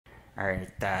All right,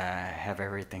 have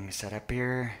everything set up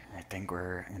here. I think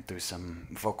we're into some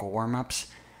vocal warm-ups.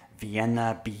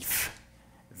 Vienna beef,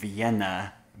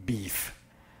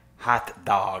 hot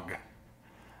dog,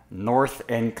 North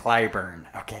and Clyburn.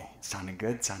 Okay, sounding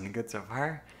good so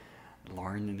far.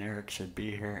 Lauren and Eric should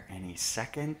be here any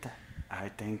second, I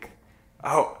think.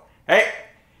 Oh, hey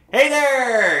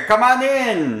there, come on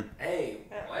in. Hey,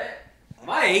 what?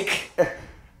 Mike?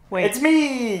 Wait, It's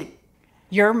me,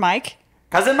 you're Mike?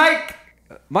 Cousin Mike.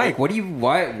 Mike, why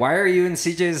are you in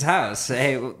CJ's house?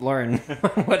 Hey, Lauren,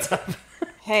 what's up?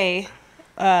 Hey,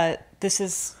 this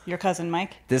is your cousin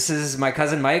Mike? This is my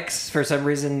cousin Mike's, for some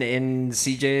reason, in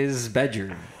CJ's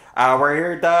bedroom. We're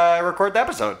here to record the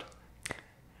episode.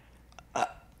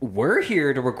 We're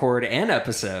here to record an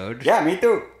episode. Yeah, me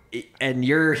too. And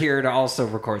you're here to also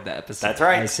record the episode. That's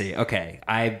right. I see. Okay.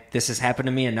 This has happened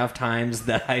to me enough times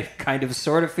that I kind of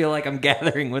sort of feel like I'm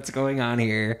gathering what's going on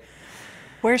here.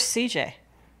 Where's CJ?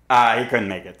 He couldn't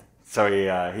make it, so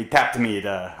he tapped me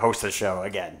to host the show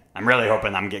again. I'm really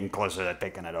hoping I'm getting closer to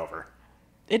taking it over.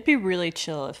 It'd be really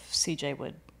chill if CJ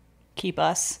would keep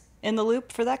us in the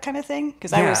loop for that kind of thing.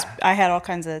 Because Yeah. I had all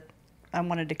kinds of, I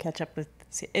wanted to catch up with.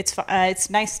 It's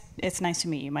nice. It's nice to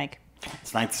meet you, Mike.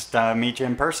 It's nice to meet you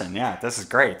in person. Yeah, this is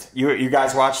great. You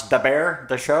guys watched The Bear,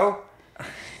 the show?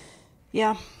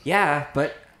 Yeah. Yeah,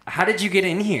 but how did you get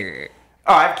in here?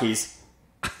 Oh, I have keys.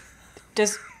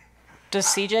 Does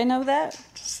CJ know that?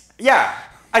 Yeah,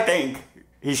 I think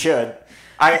he should.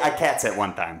 I cats it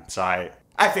one time, so I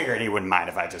figured he wouldn't mind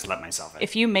if I just let myself in.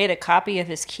 If you made a copy of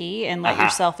his key and let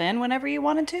yourself in whenever you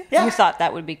wanted to? Yeah. You thought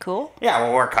that would be cool? Yeah,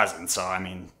 well, we're cousins, so I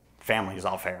mean, family's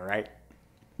all fair, right?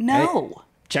 No.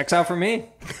 Checks out for me.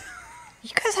 You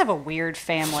guys have a weird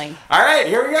family. All right,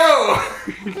 here we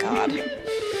go. God.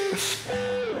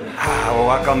 Well,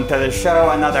 welcome to the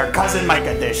show, another Cousin Mike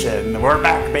edition. We're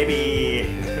back, baby,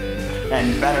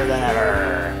 and better than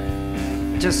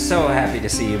ever. Just so happy to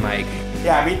see you, Mike.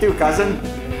 Yeah, me too, cousin.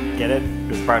 Get it?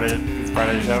 It's part of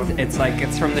the show. It's like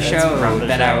it's from the show from the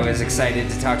that show. I was excited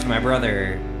to talk to my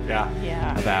brother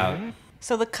Yeah. about.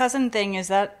 So the cousin thing, is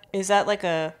that like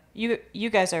a... You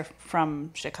guys are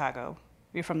from Chicago.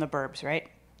 You're from the burbs, right?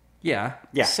 Yeah.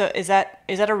 Yeah. So is that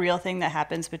a real thing that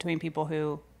happens between people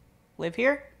who live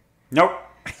here? Nope.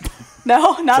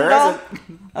 No, not Sure at all.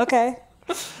 isn't. Okay.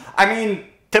 I mean,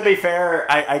 to be fair,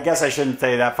 I guess I shouldn't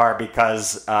say that far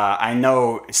because I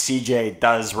know CJ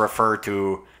does refer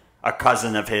to a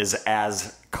cousin of his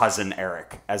as Cousin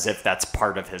Eric, as if that's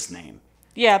part of his name.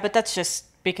 Yeah, but that's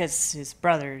just because his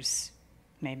brother's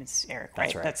name is Eric,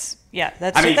 right? That's right.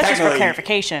 That's I mean, just for technically-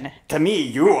 clarification. To me,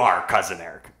 you are Cousin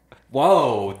Eric.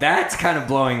 Whoa, that's kind of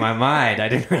blowing my mind. I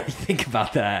didn't really think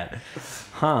about that.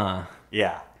 Huh.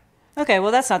 Yeah. Okay,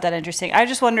 well that's not that interesting. I was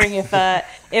just wondering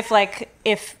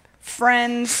if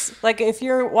friends, like if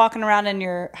you're walking around in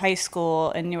your high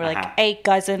school and you were like, "Hey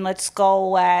cousin, let's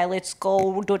go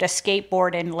do the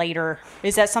skateboarding later."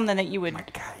 Is that something that you would?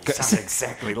 God, you sound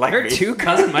exactly like There are me. two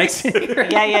cousin Mikes in here.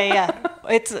 Yeah.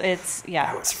 It's yeah.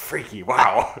 That was freaky.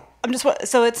 Wow. I'm just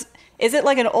so is it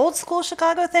like an old school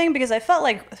Chicago thing? Because I felt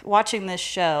like watching this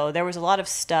show, there was a lot of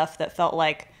stuff that felt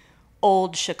like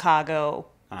old Chicago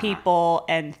people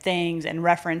and things and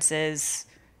references.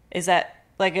 Is that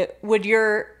like would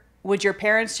your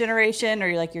parents' generation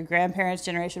or like your grandparents'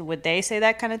 generation, would they say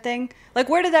that kind of thing? Like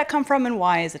where did that come from and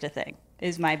why is it a thing?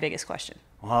 Is my biggest question.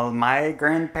 Well, my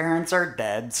grandparents are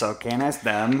dead, so can't ask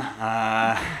them.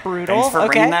 Brutal. Thanks for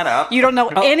bringing that up. You don't know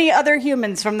any other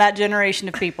humans from that generation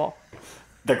of people.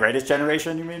 The greatest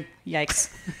generation, you mean? Yikes.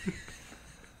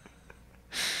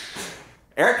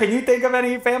 Eric, can you think of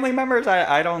any family members?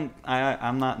 I'm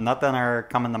not, nothing are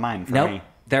coming to mind for Nope. me.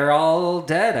 They're all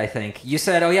dead, I think. You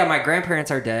said, oh yeah, my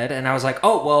grandparents are dead. And I was like,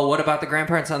 oh, well, what about the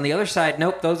grandparents on the other side?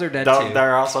 Nope, those are dead too.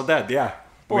 They're also dead, yeah.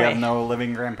 We Boy. have no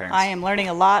living grandparents. I am learning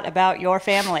a lot about your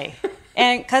family.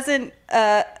 And cousin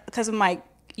Mike,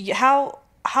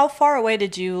 how far away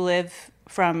did you live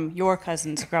from your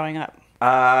cousins growing up?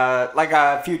 Like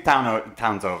a few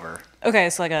towns over. Okay,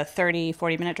 it's like a 30,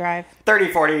 40-minute drive?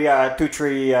 30, 40,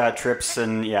 2-3 trips,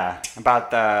 and yeah,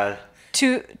 about...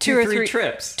 Two or three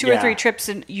trips. Two or three trips,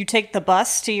 and you take the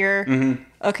bus to your... Mm-hmm.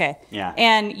 Okay. Yeah.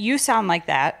 And you sound like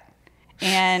that.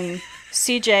 And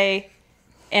CJ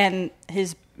and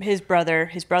his brother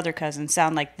cousin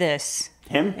sound like this.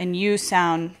 Him? And you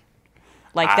sound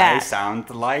like that. I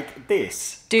sound like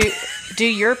this. Do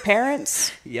your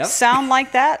parents Yep. sound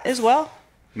like that as well?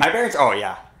 My parents? Oh,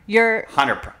 yeah. Your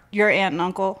 100%. aunt and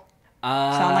uncle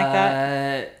sound like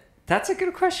that? That's a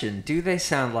good question. Do they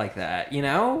sound like that? You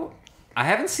know, I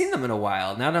haven't seen them in a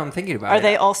while. Now that I'm thinking about it. Are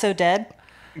they also dead?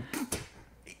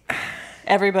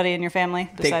 Everybody in your family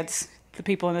besides the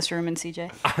people in this room and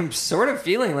CJ. I'm sort of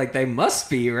feeling like they must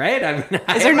be, right? I mean,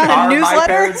 Is there not a Are my newsletter?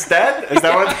 parents dead? Is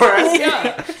that what we're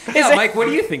asking? Yeah, Mike, what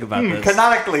do you think about this?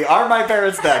 Canonically, are my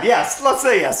parents dead? Yes, let's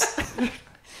say yes.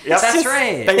 Yep. That's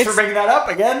right. Thanks for bringing that up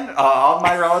again. All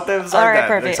my relatives All are right, dead,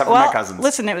 perfect. except for Well, my cousins.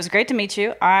 listen, it was great to meet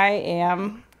you. I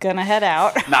am gonna head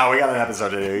out. No, we got an episode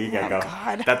to do. You gotta go.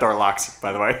 God. That door locks,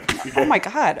 by the way. Oh my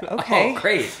God. Okay. Oh,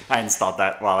 great. I installed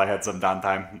that while I had some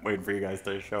downtime waiting for you guys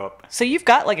to show up. So you've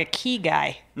got like a key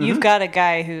guy. You've got a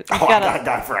guy who. Oh, I got a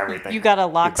guy for everything. You got a You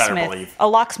better locksmith. believe. A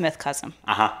locksmith cousin.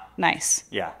 Uh-huh. Nice.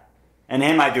 Yeah. And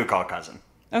him I do call cousin.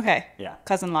 Okay. Yeah.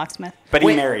 Cousin locksmith. But he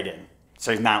Wait. married in. So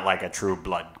he's not like a true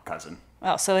blood cousin.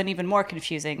 Oh, so an even more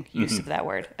confusing use of that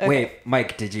word. Okay. Wait,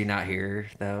 Mike, did you not hear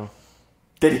though?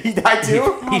 Did he die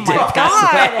too? He did. my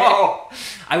God. Oh,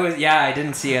 I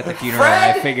didn't see you at the funeral.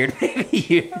 Fred? I figured maybe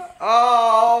you.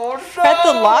 oh no. Fred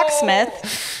the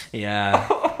locksmith. Yeah.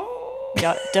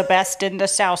 The best in the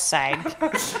South Side.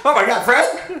 Oh my God,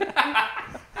 Fred!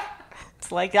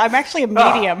 It's like I'm actually a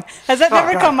medium. Has that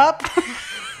never God. come up?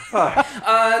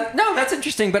 No, that's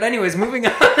interesting. But anyways, moving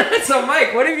on. So,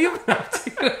 Mike, what have you been up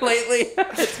to lately?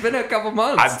 It's been a couple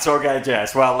months. I'm so glad you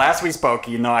asked. Well, last we spoke,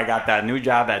 you know I got that new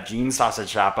job at Gene's Sausage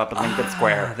Shop up in Lincoln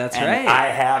Square. That's and right. I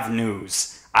have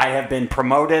news. I have been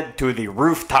promoted to the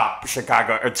rooftop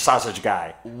Chicago sausage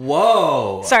guy.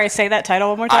 Whoa. Sorry, say that title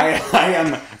one more time.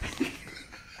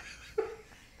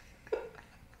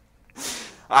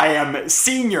 I am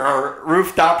senior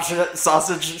rooftop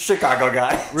sausage Chicago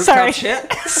guy. Rooftop Sorry.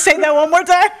 shit? Say that one more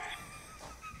time.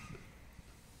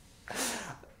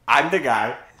 I'm the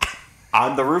guy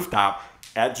on the rooftop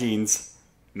at Gene's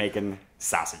making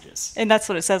sausages. And that's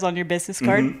what it says on your business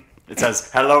card. It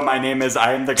says, "Hello, my name is.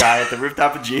 I am the guy at the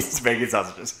rooftop of Gene's making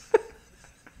sausages."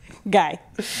 Guy.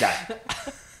 Guy.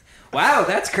 Wow,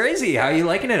 that's crazy. How are you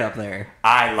liking it up there?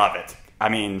 I love it. I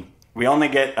mean, we only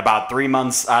get about 3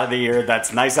 months out of the year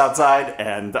that's nice outside,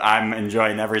 and I'm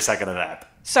enjoying every second of that.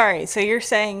 Sorry, so you're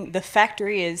saying the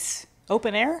factory is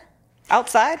open air?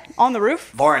 Outside? On the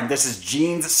roof? Lauren, this is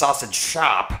Gene's Sausage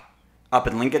Shop up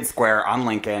in Lincoln Square on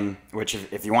Lincoln, which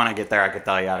if you want to get there, I could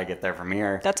tell you how to get there from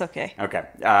here. That's okay. Okay.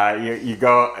 You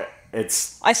go,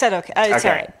 it's... I said okay. It's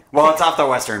all right. Well, it's off the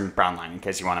Western Brown Line in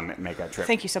case you want to make a trip.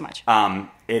 Thank you so much.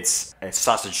 It's a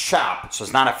sausage shop, so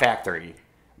it's not a factory,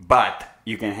 but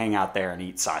you can hang out there and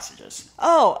eat sausages.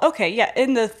 Oh, okay. Yeah.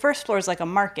 In the first floor is like a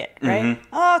market, right?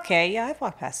 Oh, okay. Yeah, I've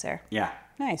walked past there. Yeah.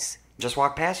 Nice. Just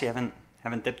walk past. You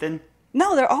haven't dipped in?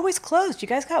 No, they're always closed. You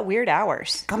guys got weird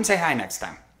hours. Come say hi next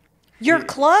time. You're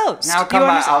closed. Now Do come you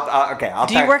by. understand- I'll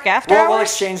Do you text- work after We'll hours?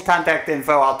 exchange contact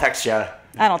info. I'll text you.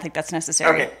 I don't think that's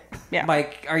necessary. Okay. Yeah.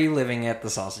 Mike, are you living at the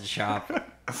sausage shop?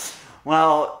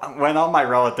 Well, when all my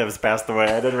relatives passed away,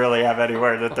 I didn't really have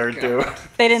anywhere to turn to.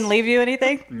 They didn't leave you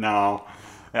anything? No.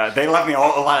 They left me a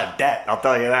lot of debt, I'll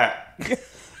tell you that.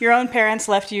 Your own parents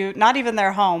left you not even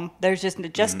their home. There's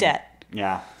just debt.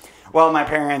 Yeah. Well, my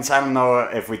parents, I don't know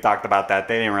if we talked about that.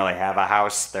 They didn't really have a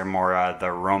house. They're more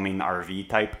the roaming RV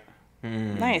type.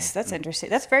 Nice. That's interesting.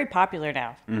 That's very popular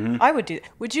now. I would do.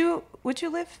 Would you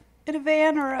live in a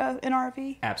van or an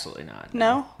RV? Absolutely not.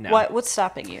 No. No. What's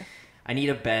stopping you? I need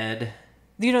a bed.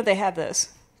 You know they have those.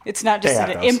 It's not just They have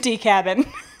an those. empty cabin.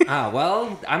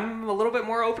 Well, I'm a little bit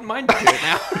more open-minded to it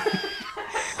now.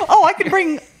 Oh, I could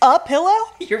bring a pillow?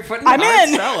 You're putting I'm a hard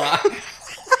in. sell on.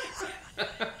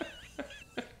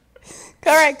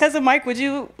 All right, cousin Mike, would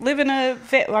you live in a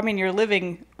van? I mean, you're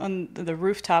living on the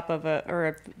rooftop of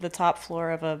the top floor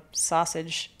of a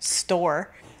sausage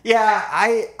store. Yeah,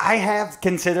 I have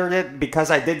considered it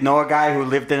because I did know a guy who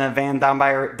lived in a van down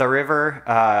by the river.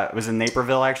 It was in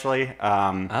Naperville, actually.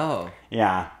 Oh.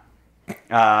 Yeah.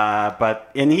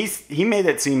 And he made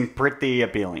it seem pretty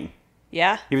appealing.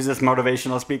 Yeah? He was this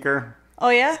motivational speaker Oh,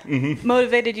 yeah?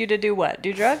 Motivated you to do what?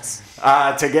 Do drugs?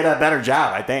 to get a better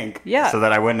job, I think. Yeah. So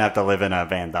that I wouldn't have to live in a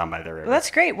van down by the river. Well,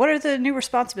 that's great. What are the new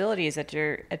responsibilities at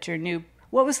your new...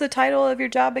 What was the title of your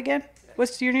job again?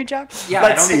 What's your new job? Yeah,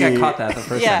 Let's I don't think see. I caught that the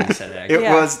first Yeah. time you said it. Actually. It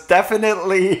Yeah. was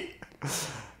definitely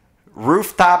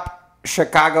rooftop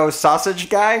Chicago sausage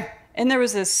guy. And there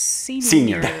was a senior.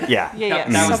 Senior. Yeah. Yeah.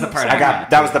 That was the part I got.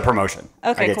 That was the promotion.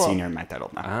 Okay, I get cool. senior in my title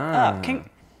now. Ah.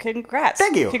 Congrats.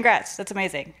 Thank you. Congrats. That's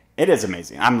amazing. It is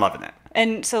amazing. I'm loving it.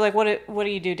 And so, like, what do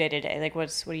you do day to day? Like,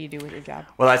 what do you do with your job?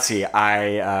 Well, let's see.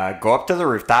 I go up to the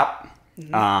rooftop.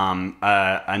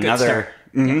 Another.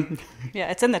 Yeah,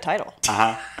 it's in the title.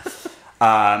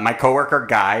 My coworker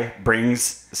Guy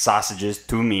brings sausages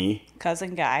to me,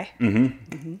 Cousin Guy.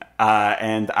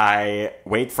 and I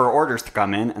wait for orders to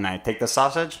come in, and I take the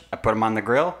sausage, I put them on the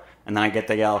grill, and then I get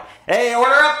to yell, "Hey,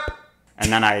 order up!"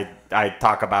 And then I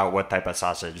talk about what type of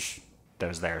sausage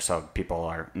there's there, so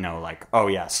people know like, oh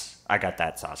yes, I got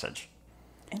that sausage.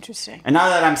 Interesting. And now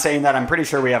that I'm saying that, I'm pretty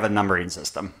sure we have a numbering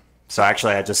system. So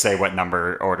actually, I just say what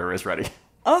number order is ready.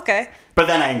 Okay. But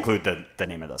then I include the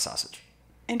name of the sausage.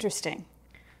 Interesting.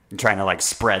 I'm trying to like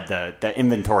spread the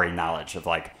inventory knowledge of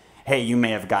like, hey, you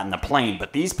may have gotten the plain,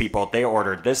 but these people, they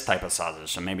ordered this type of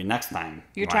sausage, so maybe next time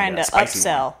You're you wanna trying to get a spicy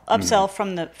upsell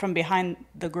one. from behind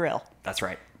the grill. That's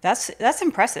right. That's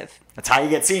impressive. That's how you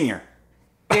get senior.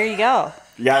 There you go.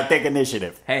 You gotta take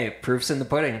initiative. Hey, proof's in the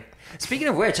pudding. Speaking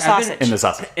of which, Sausage. In the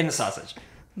sausage. In the sausage.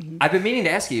 I've been meaning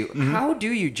to ask you, how do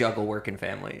you juggle work and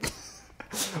family?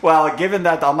 Well, given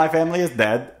that all my family is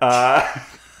dead,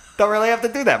 don't really have to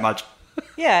do that much.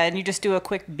 Yeah, and you just do a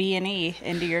quick B&E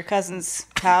into your cousin's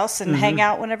house and hang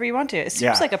out whenever you want to. It seems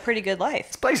Yeah. like a pretty good life.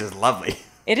 This place is lovely.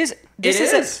 It is. This It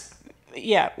is. is.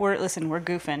 Yeah, we're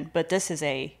goofing, but this is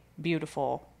a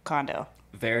beautiful condo.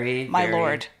 Very, My very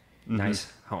lord.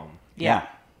 nice home. Yeah.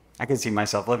 I can see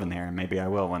myself living there, and maybe I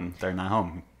will when they're not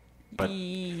home. But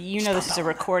You know this is a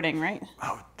recording, right?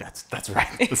 oh, that's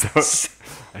right. So,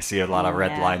 I see a lot of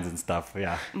red Yeah. lines and stuff.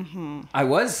 Yeah. I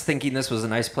was thinking this was a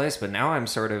nice place, but now I'm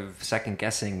sort of second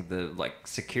guessing the like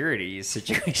security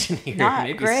situation here. Not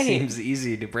Maybe great. seems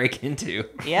easy to break into.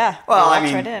 Yeah. Well, I walks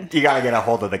mean, right in. you got to get a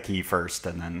hold of the key first,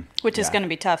 and then Which is yeah. going to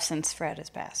be tough since Fred has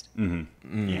passed.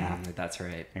 Yeah, That's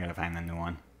right. I gotta find the new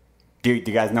one. Do you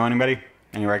guys know anybody?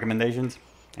 Any recommendations?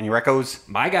 Any recos?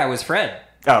 My guy was Fred.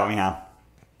 Oh yeah.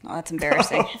 Oh, that's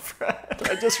embarrassing. Fred,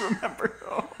 I just remembered.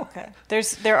 Oh. Okay.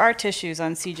 There are tissues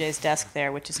on CJ's desk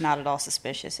there, which is not at all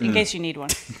suspicious. In case you need one.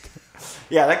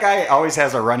 Yeah, that guy always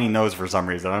has a runny nose for some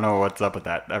reason. I don't know what's up with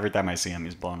that. Every time I see him,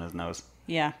 he's blowing his nose.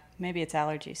 Yeah. Maybe it's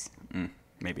allergies.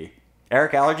 Maybe.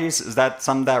 Eric, allergies? Is that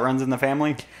something that runs in the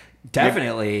family?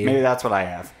 Definitely. Maybe that's what I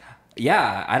have.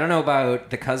 Yeah, I don't know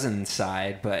about the cousin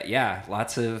side, but yeah,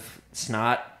 lots of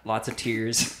snot, lots of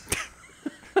tears.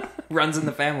 Runs in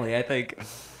the family, I think.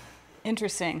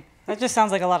 Interesting. That just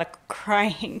sounds like a lot of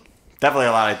crying. Definitely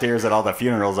a lot of tears at all the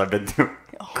funerals I've been to.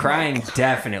 Crying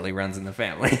definitely runs in the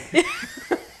family.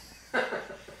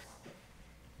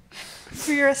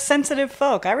 You're a sensitive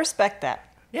folk. I respect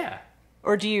that. Yeah.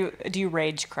 Or do you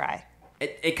rage cry?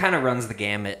 It kind of runs the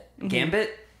gamut.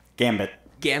 Gambit? Gambit.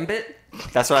 Gambit?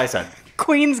 That's what I said.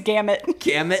 Queen's Gambit.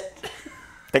 Gamut?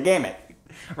 The gamut.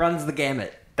 Runs the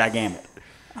gamut. That gamut.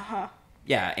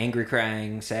 Yeah, angry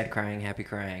crying, sad crying, happy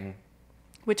crying.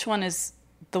 Which one is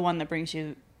the one that brings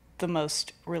you the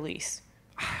most release?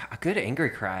 A good angry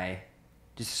cry.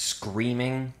 Just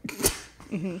screaming.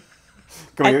 Can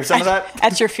we hear some of that?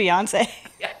 At your fiance.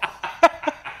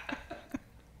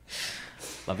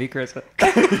 Love you, Chris.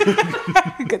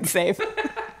 Good save.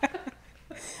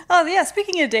 Oh yeah,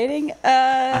 speaking of dating,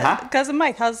 cousin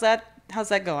Mike, how's that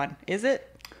going? Is it?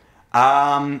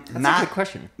 That's Not a good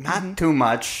question. Not too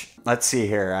much. Let's see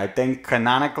here. I think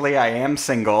canonically I am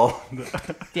single.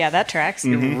 Yeah, that tracks.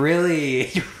 You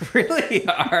really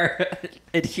are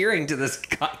adhering to this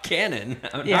canon.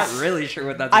 I'm Yeah. not really sure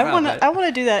what that's I about. want to. but- I want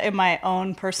to do that in my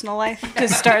own personal life.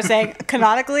 Just start saying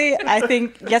canonically. I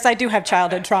think yes, I do have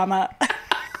childhood trauma.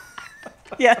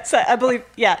 Yes, I believe.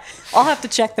 Yeah, I'll have to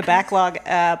check the backlog.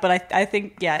 But I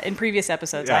think yeah, in previous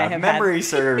episodes I Yeah, have memory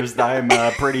serves. I'm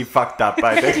pretty fucked up.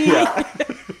 I think. Yeah.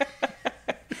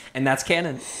 and that's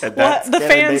canon. And Well, that's the canon,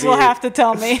 fans will baby. have to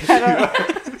tell me. I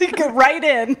don't, you can write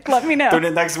in. Let me know. Tune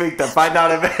in next week to find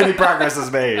out if any progress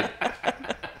is made.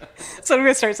 So I'm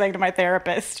going to start saying to my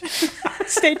therapist,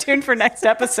 stay tuned for next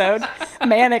episode,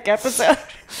 manic episode.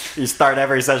 You start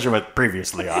every session with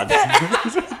previously on.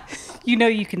 You know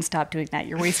you can stop doing that.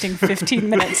 You're wasting 15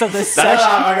 minutes of this No, session.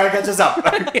 I gotta catch us up.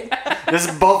 This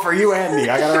is both for you and me.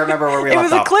 I gotta remember where we It left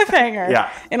was a off. cliffhanger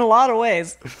Yeah. in a lot of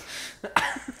ways.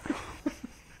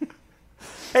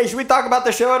 Hey, should we talk about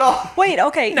the show at all? Wait,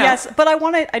 okay, No. yes, but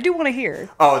I do want to hear.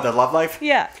 Oh, the love life?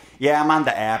 Yeah. Yeah, I'm on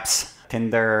the apps.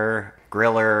 Tinder,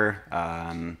 Griller.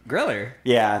 Griller.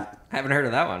 Yeah, Haven't heard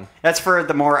of that one. that's for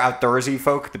the more outdoorsy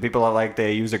folk, the people that like to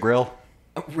use a grill.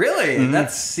 Oh, really?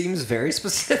 That seems very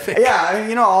specific. Yeah, I mean,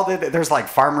 you know, there's like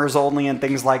farmers only and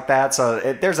things like that. So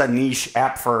there's a niche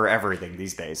app for everything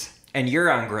these days. And you're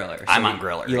on Griller. So I'm on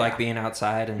Griller, You yeah. like being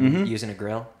outside and using a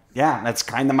grill? Yeah, that's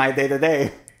kind of my day to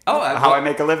day. Oh, How I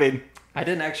make a living. I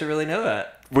didn't actually really know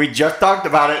that. We just talked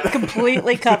about it.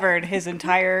 Completely covered his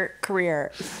entire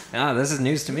career. Ah, this is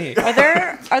news to me. Are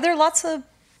there lots of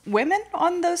women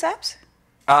on those apps?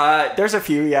 There's a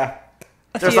few, yeah.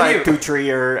 There's few. like 2,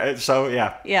 3 or so,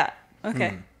 yeah. Yeah.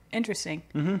 Okay. Interesting.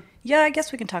 Yeah, I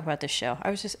guess we can talk about this show.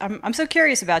 I'm so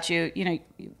curious about you. You know,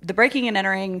 the breaking and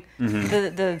entering,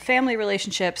 the family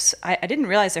relationships. I didn't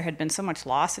realize there had been so much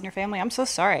loss in your family. I'm so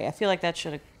sorry. I feel like that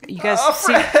should have. You guys.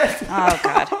 Oh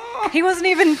God, he wasn't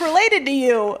even related to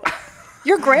you.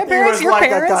 Your grandparents, your like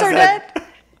parents are dead.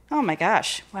 Oh my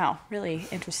gosh! Wow, really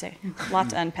interesting. A lot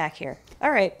to unpack here.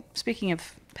 All right. Speaking of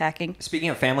packing. Speaking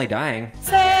of family dying.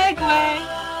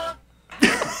 Segue.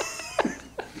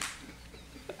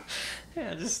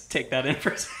 Yeah, just take that in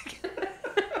for a second.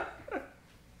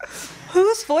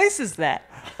 Whose voice is that?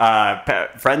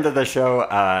 Friend of the show,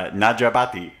 Naja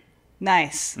Bhatti.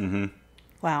 Nice. Mm-hmm.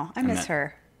 Wow, I miss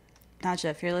her. Naja,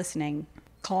 if you're listening,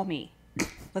 call me.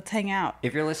 Let's hang out.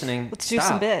 If you're listening, let's do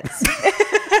some bits.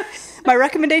 My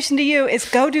recommendation to you is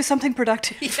go do something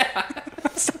productive. Yeah.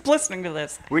 Stop listening to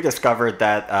this. We discovered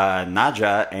that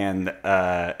Naja and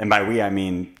by we I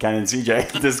mean Ken and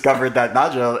CJ discovered that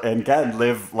Naja and Ken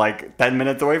live like 10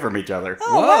 minutes away from each other.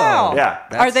 Oh, wow. Yeah.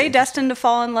 Are they destined to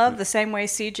fall in love the same way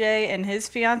CJ and his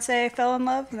fiance fell in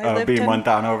love? They being one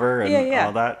town over and yeah.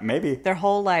 all that? Maybe. Their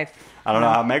whole life. I don't know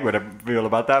how Meg would feel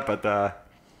about that, but...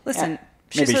 Listen,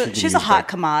 yeah, she's a hot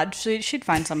commode. She'd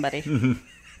find somebody.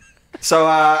 So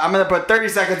I'm going to put 30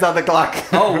 seconds on the clock.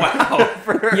 Oh, wow.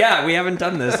 Yeah, we haven't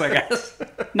done this, I guess.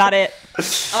 Not it.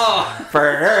 Oh. For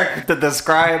Eric to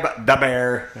describe the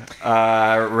bear.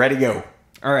 Ready, go.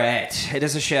 All right. It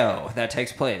is a show that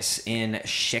takes place in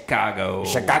Chicago.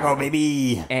 Chicago,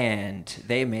 baby. And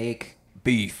they make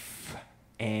beef.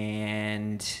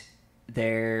 And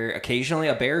occasionally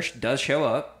a bear does show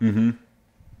up. Mm-hmm.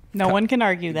 No one can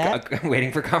argue that.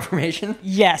 Waiting for confirmation.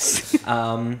 Yes.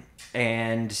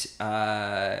 And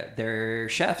they're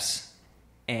chefs.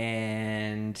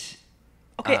 And...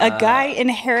 Okay, a guy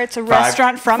inherits a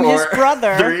restaurant from his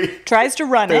brother, 3, tries to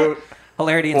run 2, it.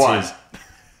 Hilarity ensues.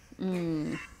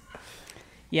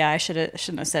 Yeah, I shouldn't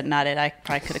have said not it. I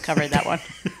probably could have covered that one.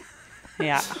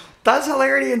 Yeah. Does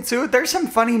hilarity ensue? There's some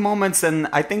funny moments, and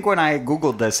I think when I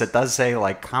Googled this, it does say,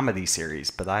 like, comedy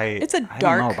series, but I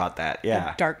don't know about that.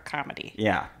 Yeah. A dark comedy.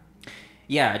 Yeah.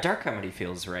 Yeah, dark comedy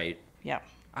feels right. Yeah.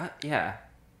 Yeah.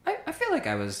 I feel like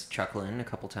I was chuckling a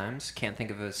couple times. Can't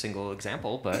think of a single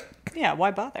example, but... Yeah,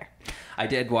 why bother? I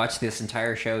did watch this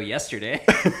entire show yesterday.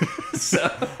 So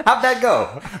how'd that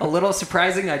go? A little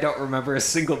surprising. I don't remember a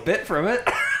single bit from it.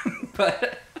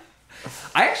 But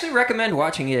I actually recommend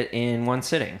watching it in one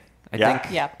sitting.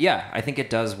 I think it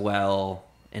does well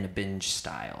in a binge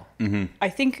style. Mm-hmm. I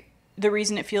think the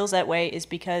reason it feels that way is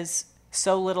because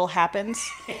so little happens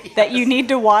that you need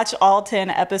to watch all 10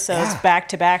 episodes back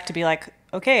to back to be like,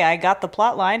 okay, I got the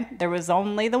plot line. There was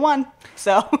only the one.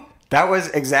 So that was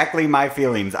exactly my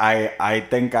feelings. I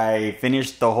think I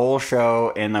finished the whole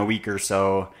show in a week or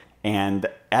so, and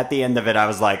at the end of it, I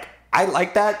was like, I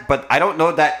like that, but I don't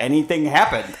know that anything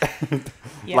happened.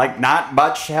 Like, not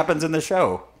much happens in the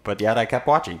show, but yet I kept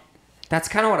watching. That's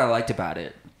kind of what I liked about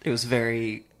it. It's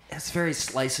very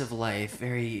slice of life,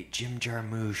 very Jim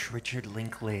Jarmusch, Richard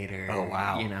Linklater. Oh,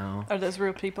 wow. You know. Are those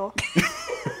real people?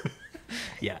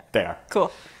 Yeah. They are.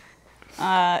 Cool.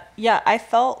 I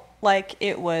felt like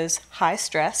it was high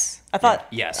stress. I thought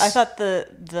Yes. I thought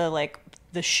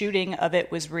the shooting of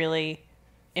it was really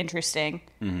interesting.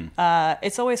 Mm-hmm.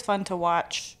 It's always fun to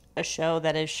watch a show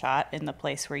that is shot in the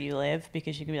place where you live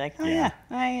because you can be like, I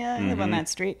live on that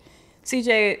street.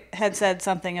 CJ had said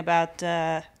something about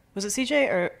was it CJ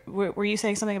or were you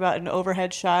saying something about an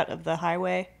overhead shot of the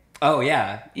highway? Oh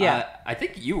yeah. Yeah. I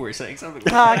think you were saying something.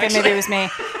 Okay, maybe it was me.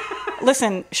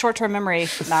 Listen, short-term memory,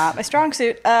 not my strong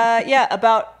suit.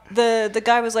 About the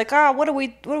guy was like, what are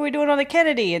we doing on the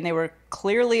Kennedy? And they were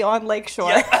clearly on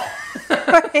Lakeshore. Yeah.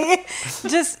 Right?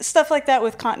 Just stuff like that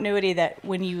with continuity that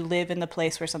when you live in the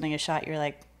place where something is shot, you're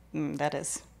like, that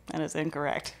is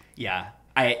incorrect. Yeah.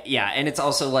 And it's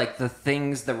also like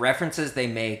the references they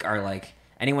make are like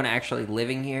anyone actually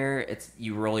living here,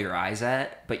 you roll your eyes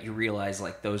at, but you realize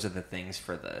like those are the things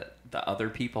for the other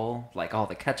people, like all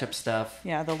the ketchup stuff.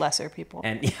 Yeah, the lesser people.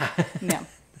 And yeah.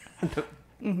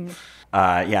 Mm-hmm.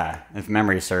 If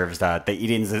memory serves, the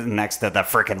eating's next to the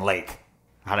frickin' lake.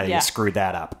 How did you screw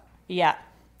that up? Yeah.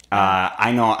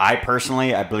 I know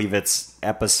I believe it's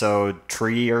episode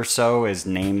 3 or so is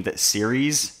named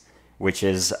Series, which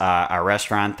is a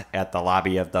restaurant at the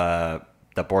lobby of the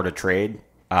Board of Trade,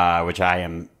 which I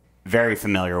am very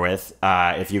familiar with.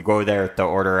 If you go there to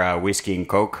order a whiskey and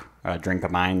Coke, a drink of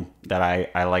mine that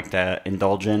I like to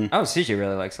indulge in. Oh, CJ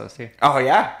really likes those too. Oh,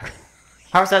 yeah?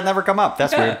 How's that never come up?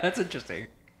 That's weird. That's interesting.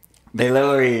 They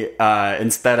literally,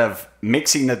 instead of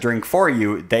mixing the drink for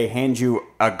you, they hand you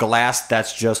a glass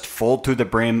that's just full to the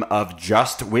brim of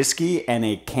just whiskey and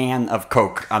a can of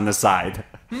Coke on the side.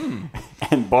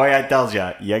 And boy, I tells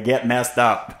you get messed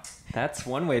up. That's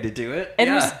one way to do it. And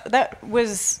that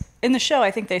was in the show.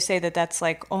 I think they say that that's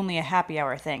like only a happy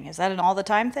hour thing. Is that an all the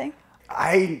time thing?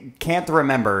 I can't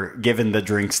remember, given the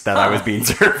drinks that I was being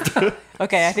served.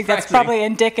 Okay, I think that's probably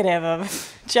indicative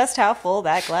of just how full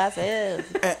that glass is.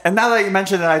 And now that you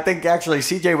mention it, I think actually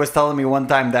CJ was telling me one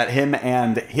time that him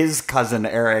and his cousin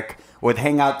Eric would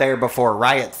hang out there before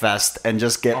Riot Fest and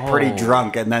just get pretty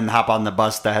drunk and then hop on the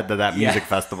bus to head to that music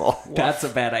festival. That's a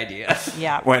bad idea.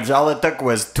 Yeah. When all it took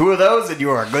was 2 of those and you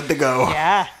are good to go.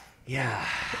 Yeah. Yeah.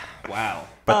 Wow.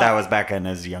 But that was back in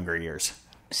his younger years.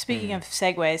 Speaking of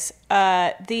segues,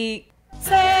 the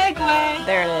segue.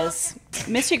 There it is.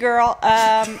 Miss you, girl.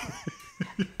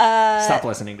 Stop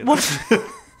listening to this.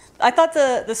 I thought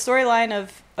the storyline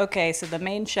of, okay, so the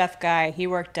main chef guy, he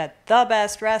worked at the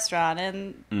best restaurant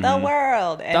in the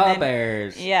world. And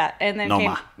Bears. Yeah, and then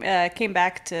Noma. came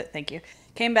back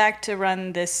to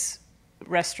run this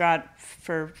restaurant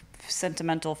for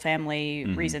sentimental family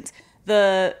reasons.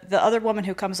 The other woman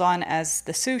who comes on as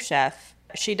the sous chef,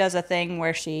 she does a thing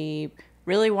where she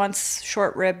really wants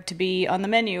short rib to be on the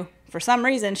menu. For some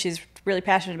reason, she's really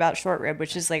passionate about short rib,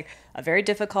 which is like a very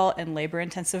difficult and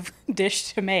labor-intensive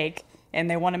dish to make. And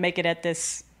they want to make it at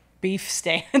this beef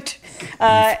stand.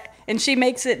 And she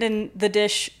makes it in the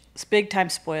dish, big time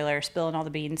spoiler, spilling all the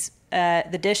beans.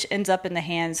 The dish ends up in the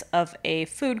hands of a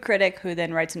food critic who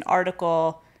then writes an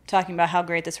article talking about how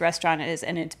great this restaurant is,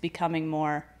 and it's becoming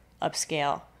more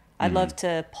upscale. I'd love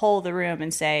to poll the room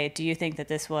and say, do you think that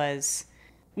this was...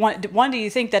 One, do you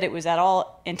think that it was at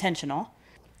all intentional?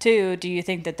 2, do you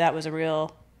think that that was a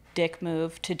real dick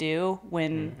move to do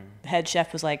when the head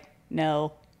chef was like,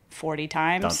 no, 40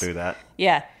 times? Don't do that.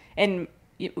 Yeah. And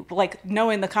like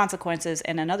knowing the consequences,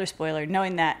 and another spoiler,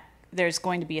 knowing that there's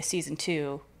going to be a season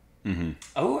 2.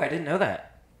 Oh, I didn't know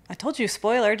that. I told you,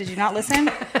 spoiler. Did you not listen?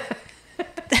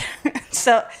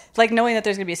 So, like, knowing that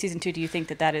there's going to be a season 2, do you think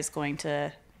that that is going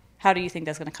to... How do you think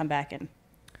that's going to come back and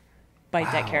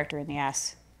bite that character in the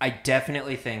ass? I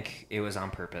definitely think it was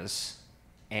on purpose.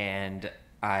 And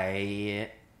I'm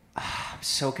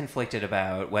so conflicted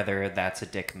about whether that's a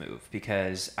dick move,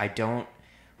 because I don't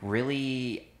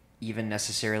really even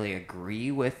necessarily agree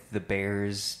with the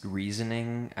Bear's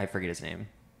reasoning. I forget his name.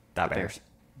 Da Bears.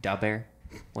 Da Bear?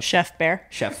 Chef Bear?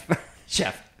 Chef.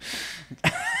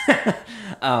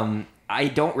 I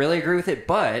don't really agree with it,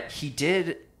 but he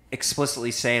did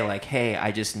explicitly say, like, hey,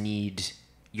 I just need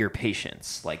your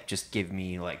patience. Like, just give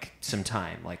me, like, some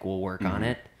time. Like, we'll work on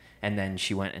it. And then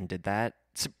she went and did that,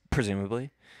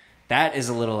 presumably. That is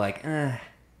a little like,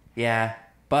 yeah,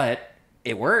 but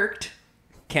it worked.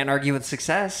 Can't argue with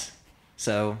success.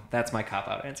 So that's my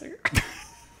cop-out answer.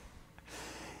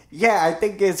 Yeah, I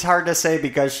think it's hard to say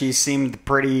because she seemed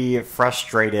pretty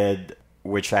frustrated,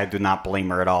 which I do not blame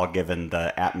her at all given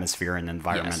the atmosphere and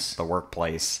environment of the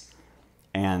workplace.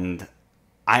 And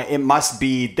it must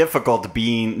be difficult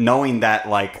knowing that,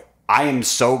 like, I am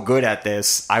so good at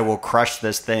this, I will crush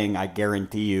this thing, I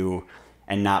guarantee you,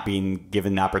 and not being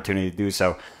given the opportunity to do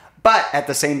so. But at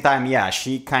the same time, yeah,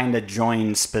 she kind of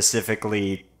joined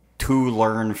specifically to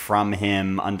learn from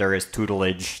him under his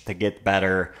tutelage to get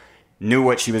better, knew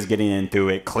what she was getting into.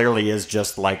 It clearly is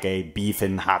just like a beef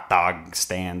and hot dog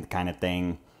stand kind of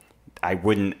thing. I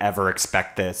wouldn't ever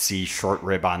expect to see short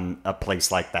rib on a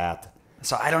place like that.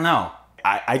 So I don't know.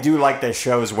 I do like the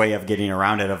show's way of getting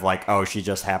around it of like, oh, she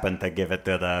just happened to give it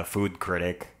to the food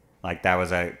critic. Like that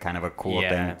was a kind of a cool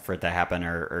thing for it to happen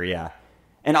or yeah.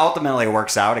 And ultimately it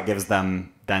works out. It gives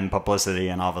them then publicity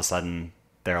and all of a sudden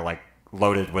they're like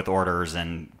loaded with orders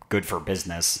and good for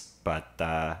business. But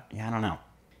yeah, I don't know.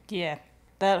 Yeah.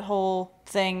 That whole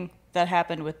thing that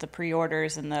happened with the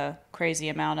pre-orders and the crazy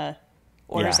amount of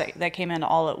orders that came in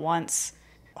all at once.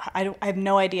 I have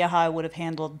no idea how I would have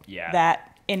handled that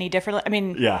any differently. I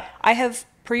mean, I have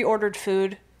pre-ordered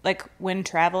food like when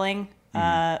traveling.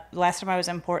 Last time I was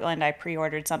in Portland, I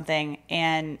pre-ordered something,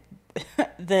 and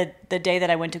the day that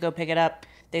I went to go pick it up,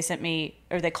 they sent me,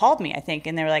 or they called me, I think,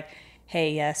 and they were like,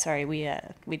 "Hey, sorry, we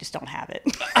just don't have it,"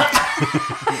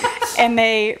 and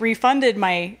they refunded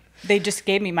They just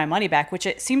gave me my money back, which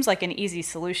it seems like an easy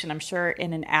solution. I'm sure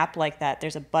in an app like that,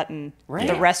 there's a button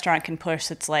the restaurant can push.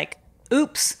 It's like,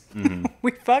 "Oops,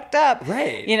 we fucked up."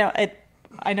 Right. You know,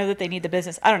 I know that they need the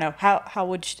business. I don't know. How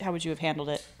would you have handled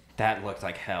it? That looked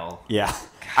like hell. Yeah.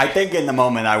 I think in the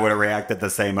moment I would have reacted the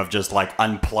same of just like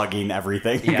unplugging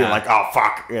everything and be like, oh,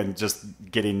 fuck, and just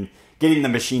getting the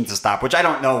machine to stop, which I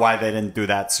don't know why they didn't do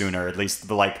that sooner. At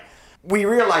least like we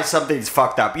realize something's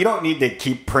fucked up. You don't need to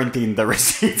keep printing the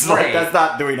receipts. Like, Right. that's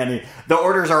not doing any. The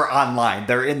orders are online.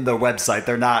 They're in the website.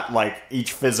 They're not like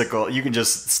each physical. You can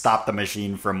just stop the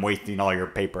machine from wasting all your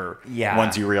paper. Yeah.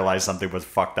 Once you realize something was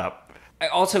fucked up.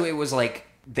 Also, it was like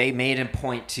they made a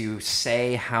point to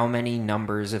say how many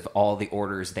numbers of all the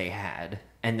orders they had.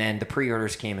 And then the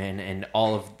pre-orders came in and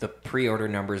all of the pre-order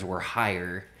numbers were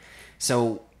higher.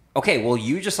 So, okay, well,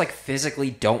 you just like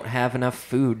physically don't have enough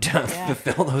food to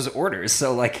fulfill those orders.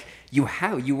 So like you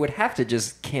would have to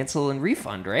just cancel and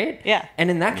refund, right? Yeah. And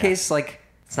in that case, like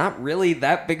it's not really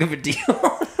that big of a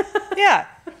deal. Yeah.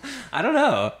 I don't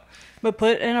know. But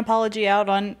put an apology out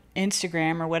on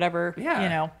Instagram or whatever,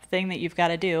 Yeah. thing that you've got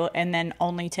to do, and then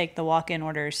only take the walk-in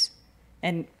orders.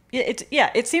 And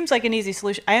it seems like an easy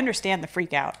solution. I understand the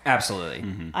freak out. Absolutely.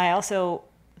 I also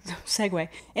segue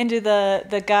into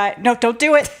the guy. No, don't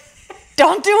do it.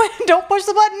 Don't do it. Don't push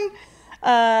the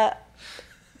button.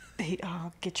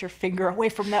 Get your finger away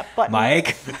from that button,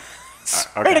 Mike.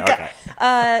 Swear to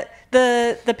God.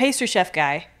 The pastry chef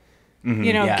guy.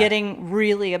 Yeah. Getting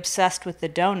really obsessed with the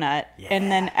donut,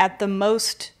 and then at the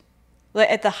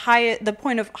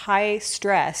point of high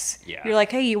stress, you're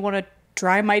like, "Hey, you want to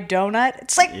try my donut?"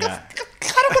 It's like, I don't want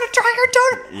to try your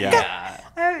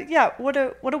donut. Yeah.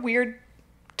 What a weird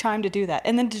time to do that,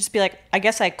 and then to just be like, "I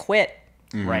guess I quit."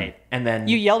 Right. And then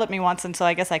You yelled at me once, and so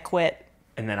I guess I quit.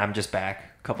 and then I'm just back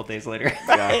a couple days later.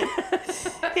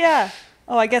 Yeah.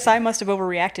 Oh, I guess I must have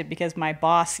overreacted because my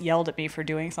boss yelled at me for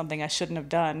doing something I shouldn't have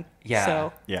done. Yeah.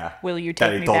 So, Yeah. will you that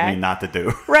take he me told back? me not to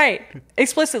do. Right.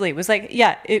 Explicitly. It was like,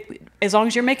 as long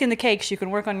as you're making the cakes, you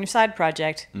can work on your side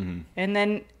project. And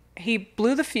then he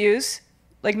blew the fuse,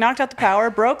 like knocked out the power,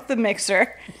 broke the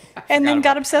mixer, and then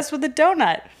got obsessed with the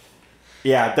donut.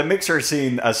 Yeah, the mixer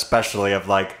scene especially of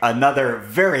like another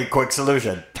very quick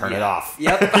solution. Turn it off.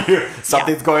 Yep.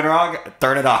 Something's going wrong.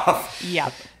 Turn it off.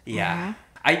 Yep. Yeah.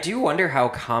 I do wonder how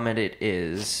common it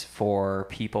is for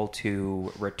people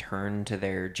to return to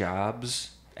their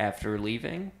jobs after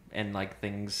leaving and like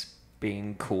things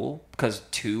being cool because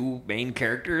two main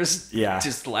characters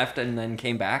just left and then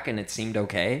came back and it seemed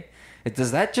okay.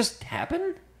 Does that just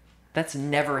happen? That's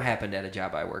never happened at a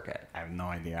job I work at. I have no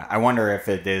idea. I wonder if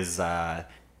it is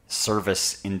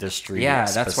service industry Yeah,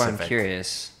 that's why I'm specific.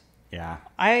 curious. Yeah.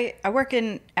 I work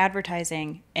in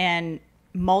advertising, and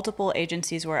multiple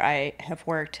agencies where I have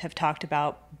worked have talked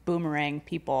about boomerang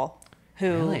people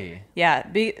who, Really? yeah,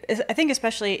 I think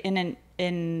especially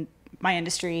in my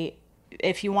industry,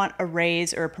 if you want a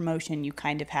raise or a promotion, you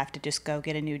kind of have to just go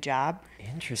get a new job.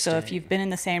 Interesting. So if you've been in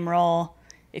the same role,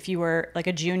 if you were like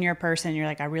a junior person, you're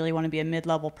like, I really want to be a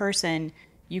mid-level person,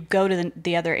 you go to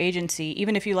the other agency,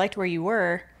 even if you liked where you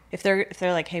were. If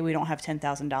they're like, hey, we don't have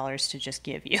 $10,000 to just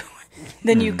give you,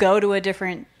 then you go to a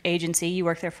different agency. You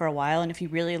work there for a while, and if you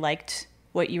really liked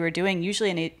what you were doing, usually,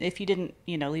 and if you didn't,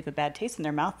 leave a bad taste in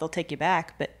their mouth, they'll take you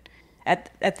back. But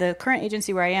at the current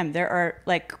agency where I am, there are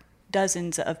like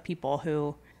dozens of people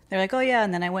who they're like, oh yeah,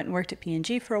 and then I went and worked at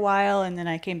P&G for a while, and then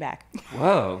I came back.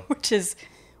 Whoa. Which is,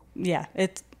 yeah,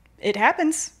 it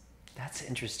happens. That's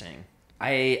interesting.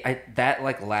 I that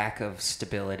like lack of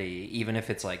stability, even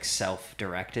if it's like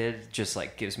self-directed, just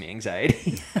like gives me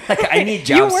anxiety. Like I need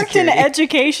job You worked security. in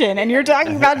education, and you're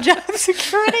talking about job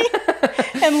security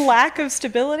and lack of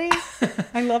stability.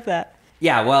 I love that.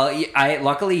 Yeah, well,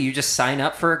 luckily you just sign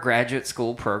up for a graduate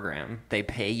school program. They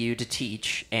pay you to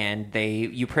teach, and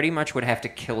you pretty much would have to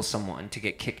kill someone to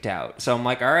get kicked out. So I'm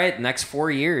like, all right, next 4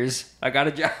 years, I got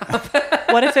a job.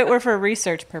 What if it were for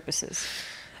research purposes?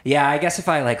 Yeah, I guess if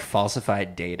I like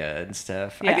falsified data and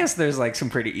stuff, I Yeah. guess there's like some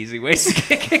pretty easy ways to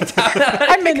get kicked out.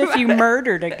 I mean, if you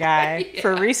murdered a guy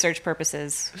for research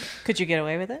purposes, could you get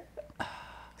away with it?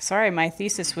 Sorry, my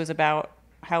thesis was about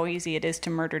how easy it is to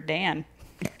murder Dan.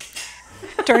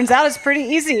 Turns out it's pretty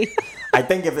easy. I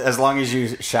think as long as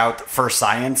you shout for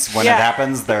science when Yeah. it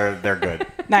happens, they're good.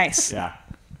 Nice. Yeah.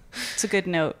 It's a good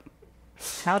note.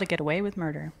 How to get away with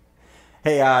murder.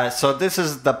 Hey, so this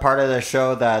is the part of the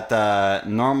show that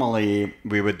normally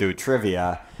we would do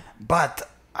trivia, but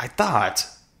I thought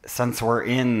since we're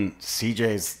in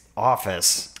CJ's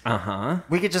office,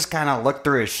 we could just kind of look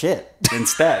through his shit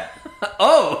instead.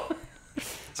 Oh!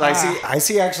 So I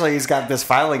see actually he's got this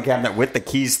filing cabinet with the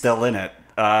keys still in it.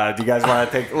 Do you guys want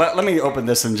to take... Let me open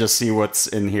this and just see what's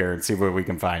in here and see what we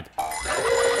can find.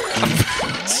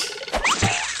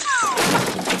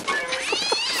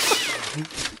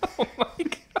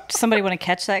 Somebody want to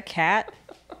catch that cat?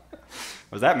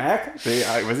 Was that Mac?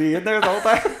 Was he in there the whole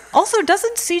time? Also,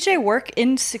 doesn't CJ work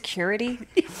in security?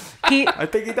 I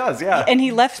think he does, yeah. And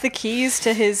he left the keys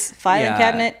to his filing Yeah,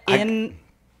 cabinet in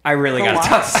I really Go got to on.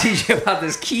 talk to CJ about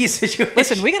this key situation.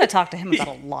 Listen, we got to talk to him about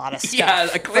a lot of stuff. Yeah,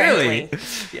 clearly.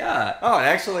 frankly. Yeah. Oh, it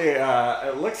actually,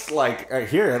 it looks like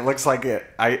here. It looks like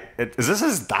is this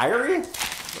his diary?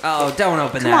 Oh, don't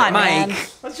open Come that, on, Mike. man.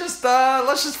 Let's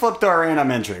just flip to our random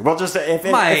entry. We'll just if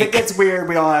Mike. it gets weird,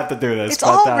 we don't have to do this. It's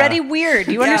but, already weird.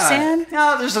 You yeah. understand? No,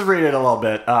 I'll just read it a little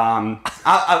bit.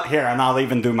 I'll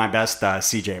even do my best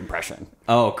CJ impression.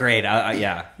 Oh, great.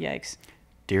 Yeah. Yikes.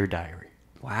 Dear diary,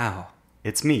 Wow.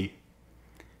 it's me.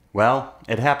 Well,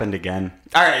 it happened again.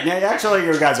 All right, yeah, actually,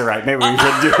 you guys are right. Maybe we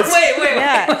should do this.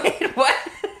 Yeah. wait. What?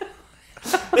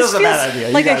 This is a bad idea.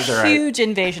 Like you a guys are right. huge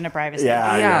invasion of privacy.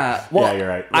 Yeah, Well, you're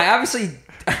right. I obviously,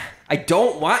 I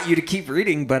don't want you to keep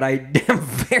reading, but I am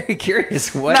very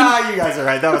curious. What? Nah, you guys are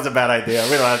right. That was a bad idea. We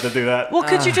don't have to do that. Well,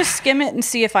 could you just skim it and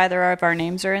see if either of our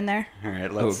names are in there? All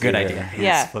right, let's good see idea. here.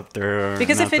 Yeah. Let's flip through.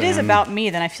 Because if it is Nothing. about me,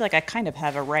 then I feel like I kind of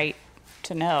have a right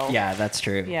to know. Yeah, that's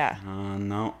true. Yeah.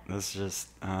 No, this just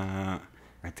are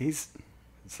these?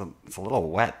 It's a little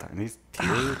wet. Are these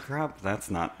teardrops?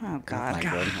 That's not. Oh, God. That's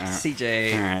not good. All right.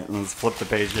 CJ. All right, let's flip the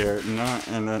page here. No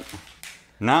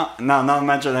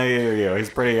mention of you. He's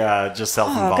pretty just Oh,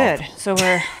 self-involved. good. So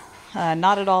we're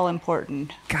not at all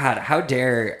important. God, how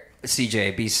dare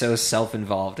CJ be so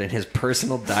self-involved in his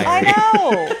personal diary? I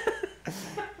know.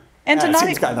 And to Yeah, it not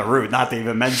seems kind of rude not to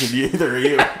even mention either of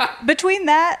you. between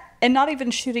that and not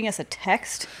even shooting us a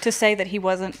text to say that he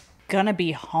wasn't gonna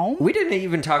be home. We didn't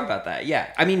even talk about that. Yeah,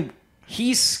 I mean,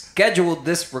 he scheduled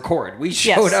this record. We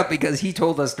showed Yes. up because he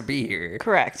told us to be here.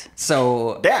 Correct.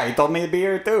 So, Yeah, he told me to be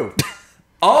here too.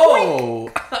 oh,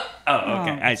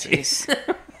 okay, I see. Jeez.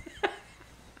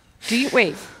 Do you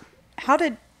wait? How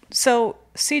did so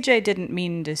CJ didn't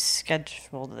mean to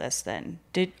schedule this then?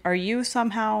 Are you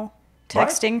somehow What?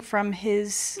 texting from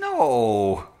his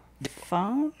No.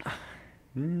 phone?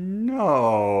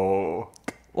 No.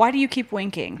 Why do you keep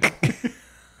winking?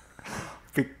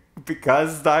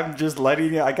 Because I'm just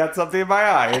letting you. I got something in my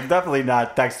eye. I'm definitely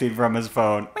not texting from his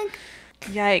phone.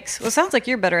 Yikes. Well, it sounds like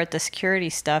you're better at the security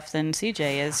stuff than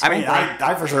CJ is. I mean, frankly.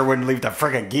 I for sure wouldn't leave the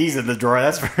friggin' keys in the drawer.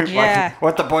 That's for Yeah.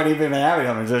 what's the point of even having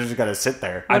them? They're just gonna sit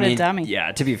there. What I a mean, dummy.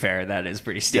 Yeah, to be fair, that is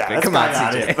pretty stupid. that's Come on,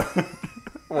 kinda CJ. it.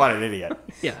 What an idiot.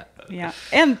 Yeah. Yeah.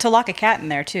 And to lock a cat in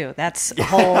there too. That's a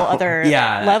whole other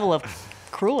Yeah. level of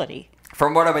cruelty.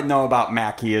 From what I would know about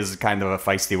Mac, he is kind of a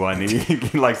feisty one.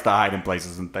 He likes to hide in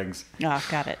places and things. Oh,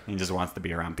 got it. He just wants to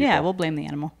be around people. Yeah, we'll blame the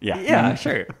animal. Yeah. Yeah,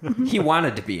 sure. He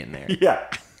wanted to be in there. Yeah.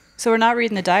 So we're not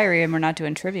reading the diary and we're not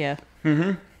doing trivia.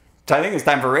 So I think it's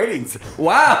time for ratings.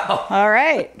 Wow. All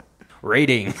right.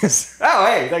 Ratings. Oh,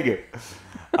 hey, thank you.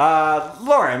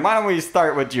 Lauren, why don't we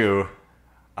start with you?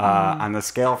 On the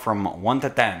scale from 1 to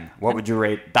 10, what would you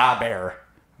rate Da Bear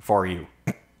for you?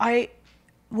 I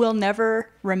will never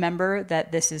remember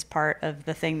that this is part of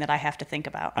the thing that I have to think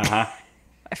about. Uh-huh.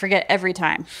 I forget every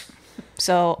time.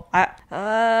 So I'm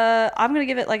going to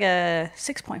give it like a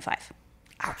 6.5.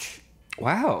 Ouch.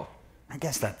 Wow. I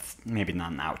guess that's maybe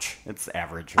not an ouch. It's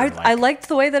average. I liked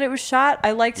the way that it was shot.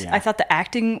 Yeah. I thought the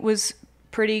acting was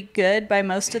pretty good by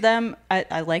most of them.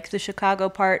 I liked the Chicago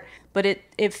part, but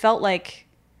it felt like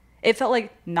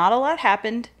not a lot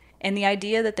happened. And the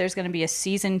idea that there's going to be a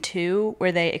season 2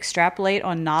 where they extrapolate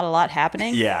on not a lot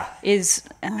happening is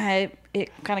it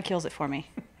kind of kills it for me.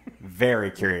 Very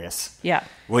curious. Yeah.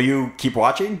 Will you keep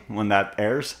watching when that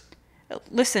airs?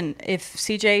 Listen, if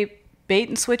CJ bait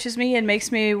and switches me and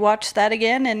makes me watch that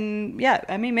again, and yeah,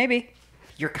 I mean, maybe.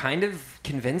 You're kind of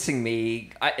convincing me.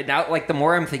 Now, like, the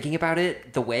more I'm thinking about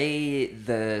it, the way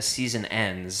the season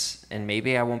ends, and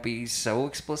maybe I won't be so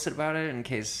explicit about it in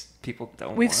case people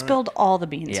don't We've want spilled all the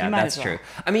beans. Yeah, you might that's as well. true.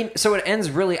 I mean, so it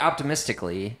ends really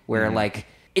optimistically, where like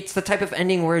it's the type of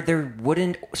ending where there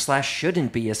wouldn't /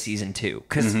 shouldn't be a season 2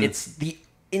 because it's the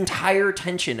entire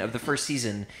tension of the first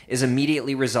season is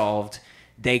immediately resolved.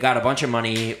 They got a bunch of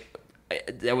money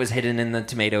that was hidden in the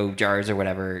tomato jars or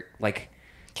whatever, like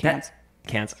Cans.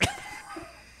 Cans.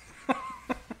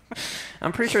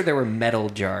 I'm pretty sure there were metal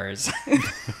jars.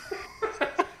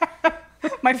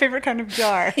 My favorite kind of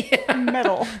jar.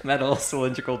 Metal. Metal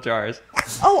cylindrical jars.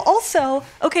 Oh, also,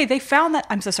 okay, they found that.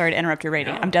 I'm so sorry to interrupt your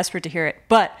rating. I'm desperate to hear it,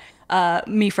 but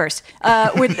me first.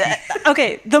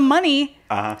 The money.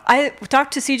 I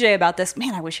talked to CJ about this.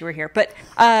 Man, I wish you were here. But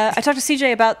I talked to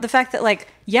CJ about the fact that, like,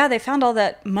 yeah, they found all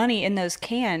that money in those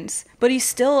cans, but he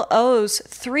still owes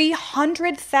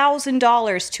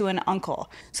 $300,000 to an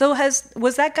uncle. So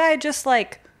was that guy just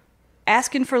like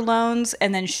asking for loans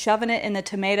and then shoving it in the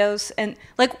tomatoes and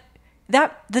like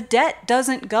that the debt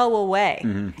doesn't go away.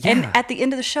 And at the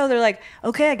end of the show they're like,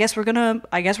 okay, I guess we're gonna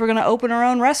open our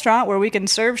own restaurant where we can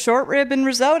serve short rib and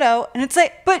risotto. And it's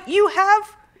like, but you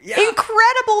have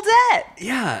Incredible debt.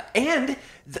 Yeah, and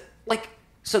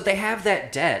so they have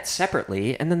that debt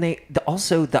separately, and then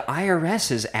also the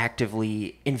IRS is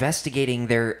actively investigating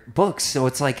their books. So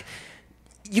it's like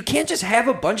you can't just have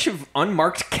a bunch of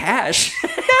unmarked cash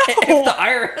if the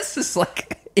IRS is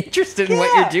like interested in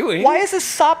what you're doing. Why is this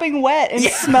sopping wet and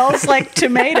smells like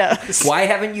tomatoes? Why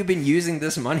haven't you been using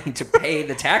this money to pay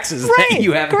the taxes that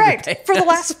you haven't paid for the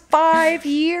last 5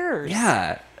 years?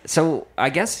 Yeah. So I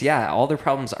guess all their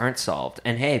problems aren't solved,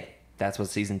 and hey, that's what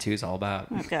season 2 is all about.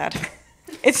 Oh God.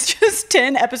 It's just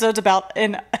 10 episodes about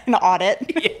an audit.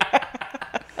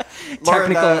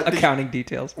 Lauren, Technical accounting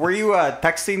details. Were you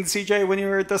texting CJ when you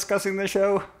were discussing the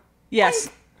show? Yes.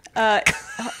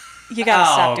 You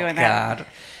gotta stop doing that.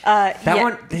 That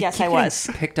one, yes, I was.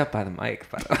 Picked up by the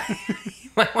mic, by the way. You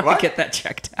might want to get that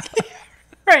checked out.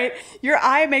 Right. Your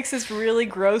eye makes this really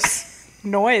gross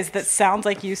noise that sounds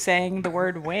like you saying the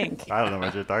word wink. I don't know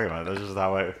what you're talking about. That's just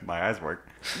how my eyes work.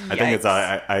 I think it's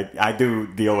I do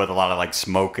deal with a lot of like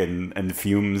smoke and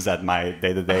fumes at my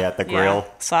day-to-day at the grill.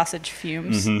 Sausage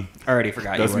fumes. I already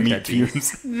forgot Those you worked meat at G.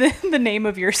 fumes. The name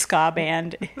of your ska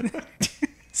band.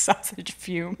 Sausage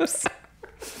fumes.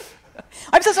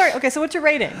 I'm so sorry. Okay, so what's your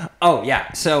rating? Oh,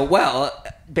 yeah. So, well,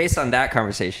 based on that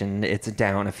conversation, it's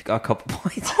down a couple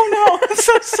points. Oh, no. I'm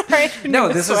so sorry.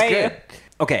 No, this is good.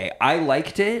 Okay, I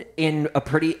liked it in a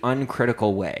pretty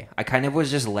uncritical way. I kind of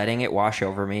was just letting it wash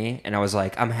over me, and I was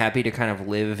like, I'm happy to kind of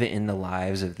live in the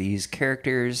lives of these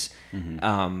characters.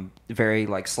 Very,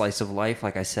 like, slice of life,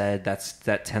 like I said.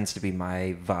 That tends to be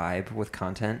my vibe with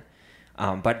content.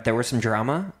 But there was some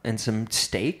drama and some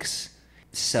stakes.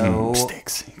 So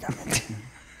Steaks. You got me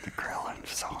the grill. I'm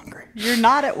so hungry. You're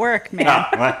not at work, man.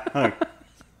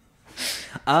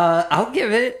 I'll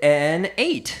give it an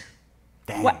 8.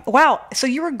 Wow. So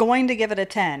you were going to give it a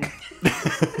 10.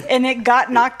 And it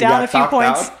got knocked down a few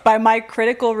points by my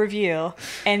critical review.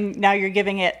 And now you're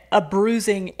giving it a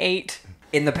bruising 8.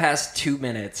 In the past 2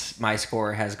 minutes, my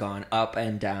score has gone up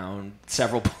and down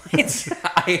several points.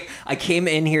 I came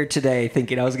in here today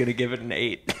thinking I was going to give it an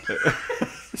 8.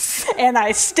 And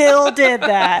I still did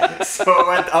that. So it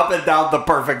went up and down the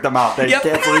perfect amount. They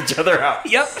cancel each other out.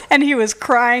 Yep. And he was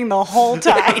crying the whole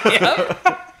time.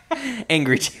 Yep.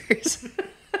 Angry tears.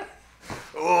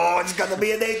 Oh, it's going to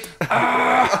be an 8.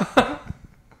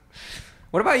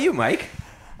 What about you, Mike?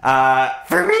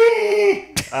 For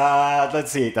me,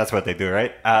 let's see. That's what they do,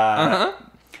 right? I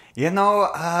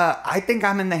think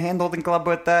I'm in the hand-holding club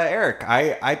with Eric.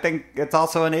 I think it's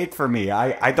also an 8 for me.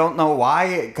 I don't know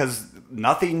why, because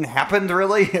nothing happened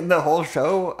really in the whole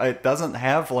show. It doesn't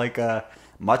have like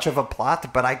much of a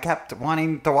plot, but I kept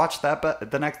wanting to watch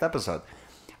the next episode.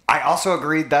 I also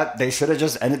agreed that they should have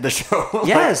just ended the show.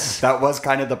 Yes. That was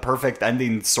kind of the perfect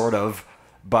ending, sort of.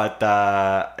 But,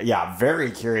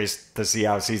 very curious to see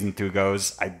how season 2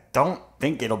 goes. I don't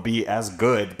think it'll be as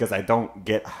good because I don't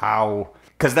get how...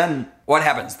 Because then what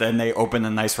happens? Then they open a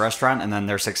nice restaurant and then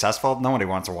they're successful. Nobody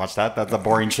wants to watch that. That's a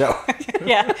boring show.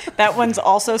 Yeah, that one's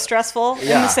also stressful in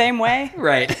the same way.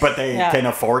 Right. But they can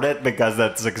afford it because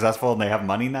that's successful and they have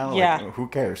money now? Yeah. Like, who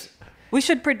cares? We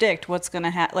should predict what's going to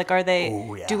happen. Like, are they...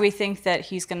 Do we think that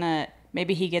he's going to...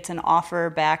 Maybe he gets an offer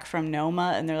back from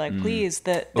Noma, and they're like, "Please,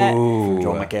 that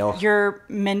Joel McHale. Your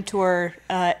mentor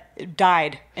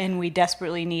died, and we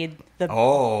desperately need the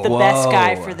Whoa. best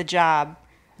guy for the job.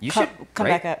 You should come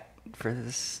back up for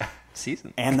this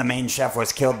season." And the main chef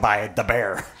was killed by the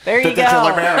bear. There you the go.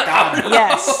 titular bear got him.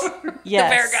 Yes. The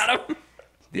bear got him.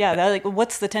 Yeah, they're like,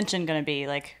 what's the tension going to be?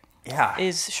 Like, Yeah.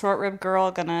 is Short Rib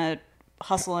Girl going to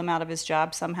hustle him out of his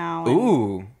job somehow?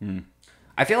 Ooh.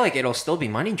 I feel like it'll still be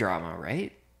money drama,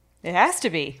 right? It has to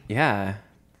be. Yeah.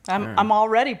 I'm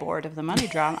already bored of the money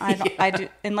drama. I do,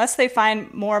 unless they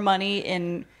find more money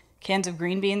in cans of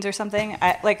green beans or something.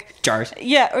 Jars.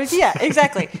 Yeah,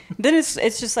 exactly. Then it's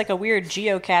just like a weird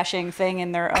geocaching thing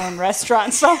in their own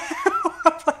restaurant somehow.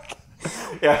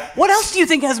 What else do you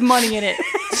think has money in it?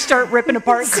 Start ripping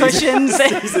apart cushions.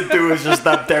 Season 2 is just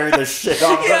them tearing the shit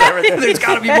off of everything. There's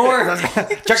got to be more.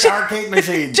 Check the arcade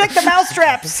machine. Check the mouse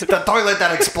traps. The toilet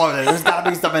that exploded. There's got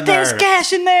to be something in there. There's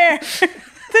cash in there.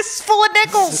 This is full of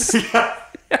nickels. I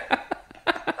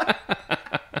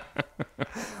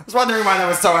was wondering why that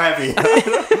was so heavy.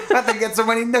 I think get so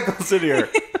many nickels in here.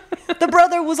 The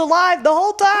brother was alive the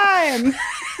whole time.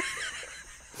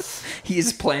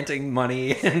 He's planting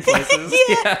money in places.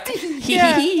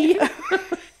 Yeah.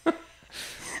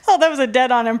 Oh, that was a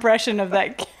dead-on impression of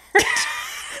that character.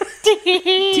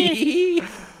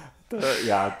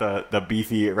 The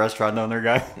beefy restaurant owner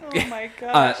guy. Oh my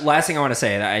gosh. Last thing I want to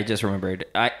say that I just remembered.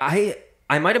 I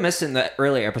I might have missed it in the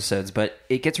earlier episodes, but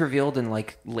it gets revealed in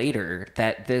like later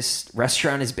that this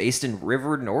restaurant is based in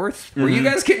River North. Were you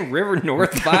guys getting River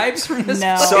North vibes from this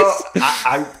No. place?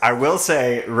 So I will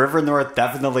say River North,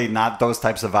 definitely not those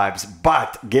types of vibes,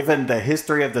 but given the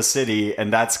history of the city,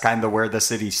 and that's kind of where the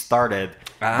city started,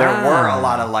 there were a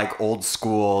lot of like old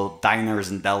school diners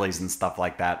and delis and stuff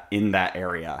like that in that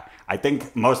area. I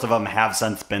think most of them have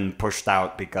since been pushed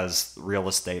out because real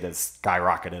estate has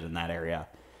skyrocketed in that area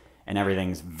and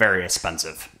everything's very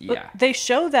expensive. Yeah. They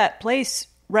show that place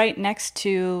right next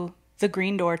to the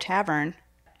Green Door Tavern,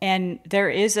 and there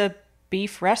is a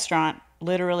beef restaurant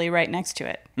literally right next to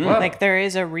it. Whoa. Like there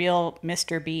is a real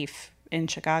Mr. Beef in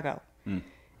Chicago.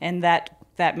 And that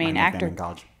main My nickname actor, in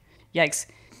college. yikes.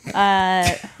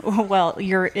 Well,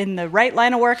 you're in the right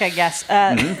line of work, I guess.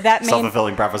 That main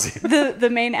Self-fulfilling prophecy. the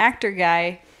main actor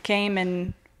guy came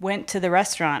and went to the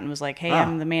restaurant and was like, "Hey,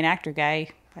 I'm the main actor guy.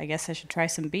 I guess I should try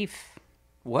some beef.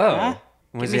 Whoa. Huh?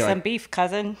 Was Give me he some like, beef,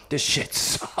 cousin. this shit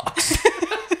sucks.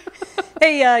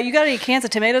 Hey, you got any cans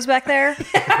of tomatoes back there?"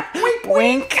 Wink,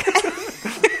 wink.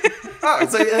 Oh,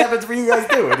 so it happens for you guys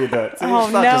too when you do it. So Oh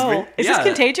it's not just no! me. Is Yeah. this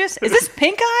contagious? Is this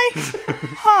pink eye?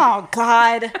 Oh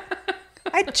God!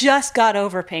 I just got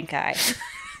over pink eye.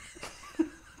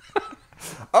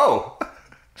 Oh.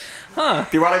 Huh.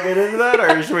 Do you want to get into that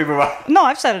or should we move on? No,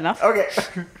 I've said enough. Okay.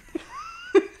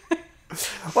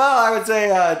 Well, I would say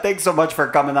thanks so much for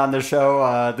coming on the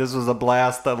show. This was a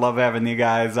blast. I love having you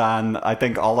guys on, I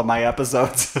think, all of my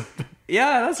episodes.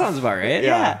 Yeah, that sounds about right.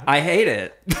 Yeah. I hate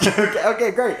it.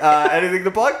 Okay, great. Anything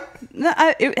to plug? No,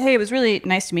 hey, it was really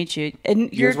nice to meet you.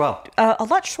 And you're as well. A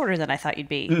lot shorter than I thought you'd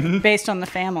be, based on the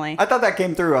family. I thought that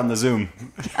came through on the Zoom.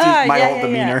 Just my whole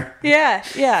demeanor. Yeah.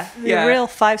 You're Yeah. a real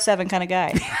 5'7" kind of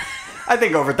guy. I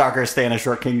think Overtalkers stay in a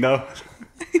short king, though.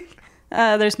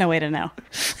 There's no way to know.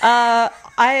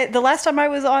 The last time I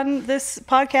was on this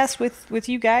podcast with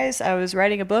you guys, I was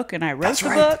writing a book and I wrote That's the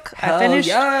right. book. I Hell finished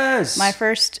yes. my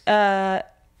first. Thank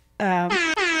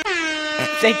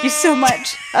you so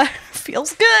much.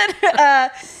 Feels good.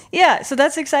 Yeah, so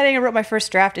that's exciting. I wrote my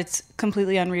first draft. It's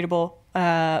completely unreadable,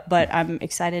 but I'm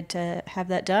excited to have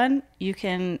that done. You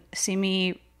can see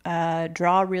me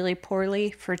draw really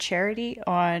poorly for charity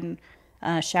on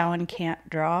Showen Can't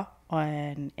Draw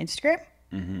on Instagram.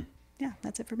 Mm-hmm. Yeah,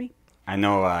 that's it for me. I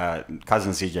know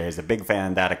cousin CJ is a big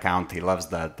fan of that account. He loves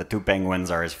the two penguins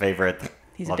are his favorite.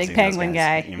 He's a Love big seeing those penguin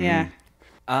guys. guy. Mhm.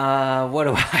 Yeah. What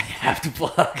do I have to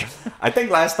plug? I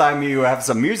think last time you have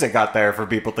some music out there for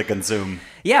people to consume.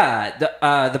 Yeah,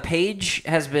 the page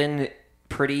has been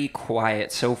pretty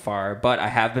quiet so far, but I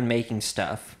have been making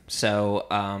stuff. So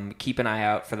keep an eye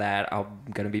out for that. I'm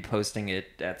going to be posting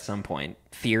it at some point.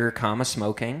 Fear,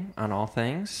 smoking on all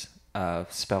things,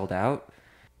 spelled out.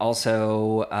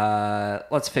 Also,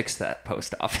 let's fix that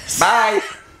post office. Bye!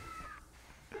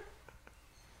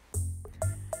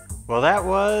 Well, that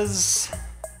was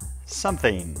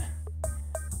something.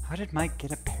 How did Mike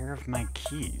get a pair of my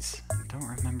keys? I don't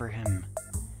remember him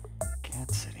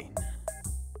cat sitting.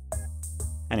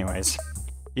 Anyways,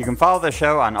 you can follow the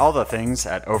show on all the things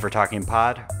at Overtalking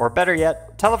Pod, or better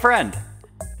yet, tell a friend.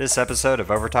 This episode of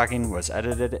Overtalking was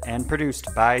edited and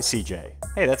produced by CJ.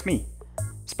 Hey, that's me.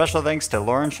 Special thanks to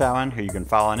Lauren Showen, who you can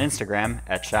follow on Instagram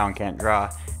at Showen Can't Draw,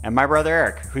 and my brother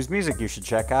Eric, whose music you should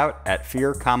check out at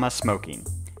Fear, Smoking.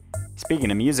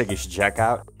 Speaking of music you should check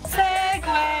out,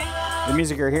 the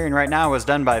music you're hearing right now was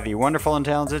done by the wonderful and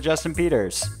talented Justin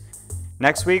Peters.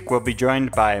 Next week, we'll be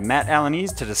joined by Matt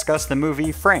Albanese to discuss the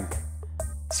movie Frank.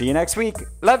 See you next week.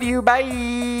 Love you.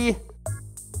 Bye.